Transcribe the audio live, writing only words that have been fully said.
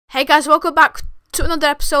Hey guys, welcome back to another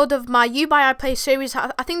episode of my You Buy I Play series.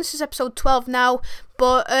 I think this is episode 12 now,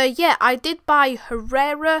 but yeah, I did buy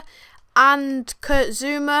Herrera and Kurt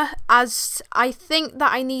Zuma, as I think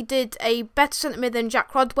that I needed a better centre mid than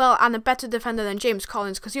Jack Rodwell and a better defender than James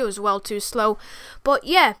Collins, because he was well too slow. But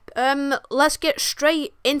yeah, let's get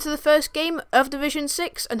straight into the first game of Division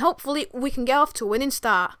 6, and hopefully we can get off to a winning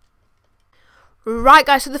start. Right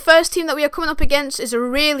guys, so the first team that we are coming up against is a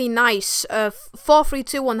really nice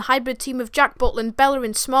 4-3-2-1 hybrid team of Jack Butland,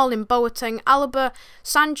 Bellerin, Smalling, Boateng, Alaba,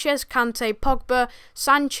 Sanchez, Kante, Pogba,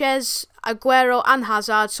 Sanchez, Aguero and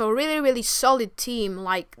Hazard. So a really solid team.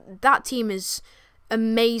 Like, that team is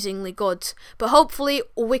amazingly good. But hopefully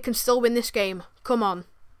we can still win this game. Come on.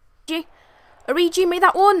 Origi made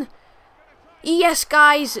that one. Yes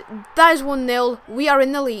guys, that is 1-0. We are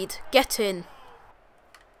in the lead. Get in.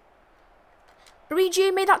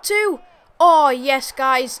 Origi made that too. Oh yes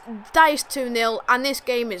guys, that is 2-0 and this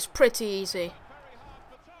game is pretty easy.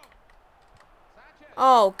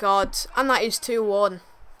 Oh god, and that is 2-1.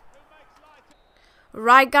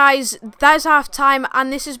 Right guys, that is half time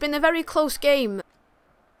and this has been a very close game.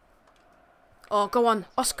 Oh go on,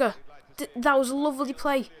 Oscar. That was a lovely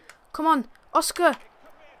play. Come on, Oscar.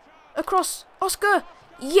 Across, Oscar.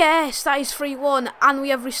 Yes, that is 3-1 and we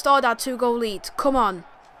have restored our 2-goal lead. Come on.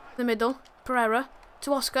 The middle. Pereira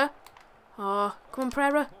to Oscar. Oh, come on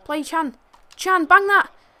Pereira. Play Chan. Chan, bang that.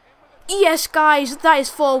 Yes, guys, that is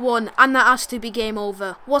 4-1 and that has to be game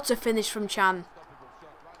over. What a finish from Chan.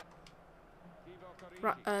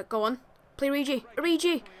 Right, go on. Play Origi.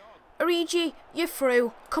 Origi. Origi, you're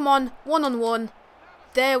through. Come on, 1-on-1.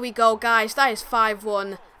 There we go, guys. That is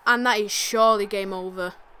 5-1 and that is surely game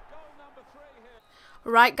over.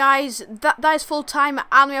 Right guys, that is full time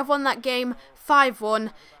and we have won that game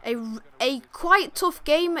 5-1. A quite tough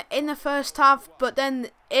game in the first half, but then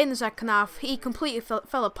in the second half he completely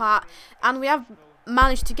fell apart and we have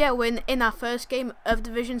managed to get a win in our first game of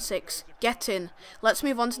Division 6. Get in. Let's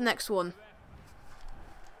move on to the next one.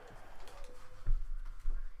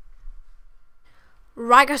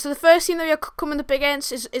 Right guys, so the first team that we are coming up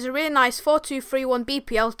against is a really nice 4-2-3-1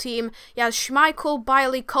 BPL team. He has Schmeichel,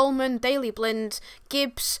 Bailey, Coleman, Daley Blind,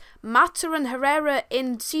 Gibbs, Mata and Herrera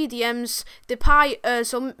in CDMs, Depay,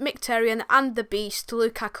 Ozil, Mkhitaryan and the Beast,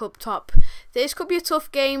 Lukaku up top. This could be a tough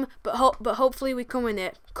game, but hopefully we can win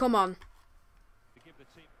it. Come on.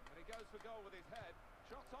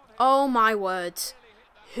 Oh my words.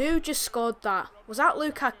 Who just scored that? Was that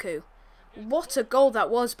Lukaku? What a goal that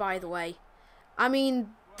was, by the way. I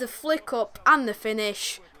mean, the flick up and the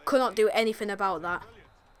finish, could not do anything about that.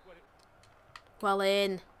 Well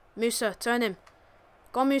in. Musa, turn him.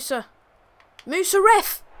 Go on, Musa. Musa,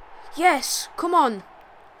 ref! Yes, come on.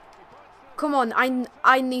 Come on,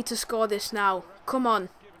 I need to score this now. Come on.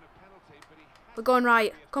 We're going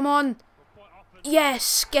right. Come on.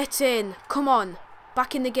 Yes, get in. Come on.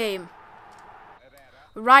 Back in the game.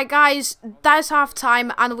 Right guys, that is half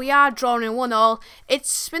time and we are drawing in 1-1.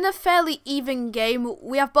 It's been a fairly even game.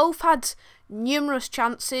 We have both had numerous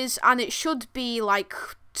chances and it should be like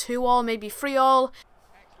 2-2, maybe 3-3.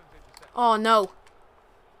 Oh no.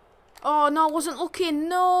 Oh no, I wasn't looking.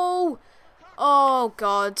 No. Oh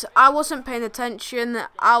god, I wasn't paying attention.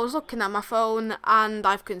 I was looking at my phone and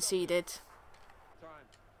I've conceded.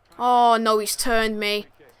 Oh no, he's turned me.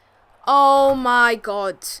 Oh my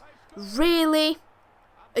god. Really?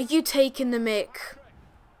 Are you taking the mick?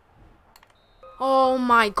 Oh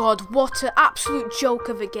my god, what an absolute joke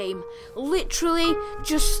of a game. Literally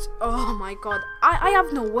just, oh my god, I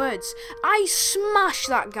have no words. I smashed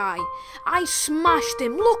that guy. I smashed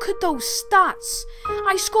him. Look at those stats.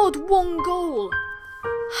 I scored 1 goal.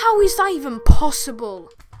 How is that even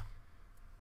possible?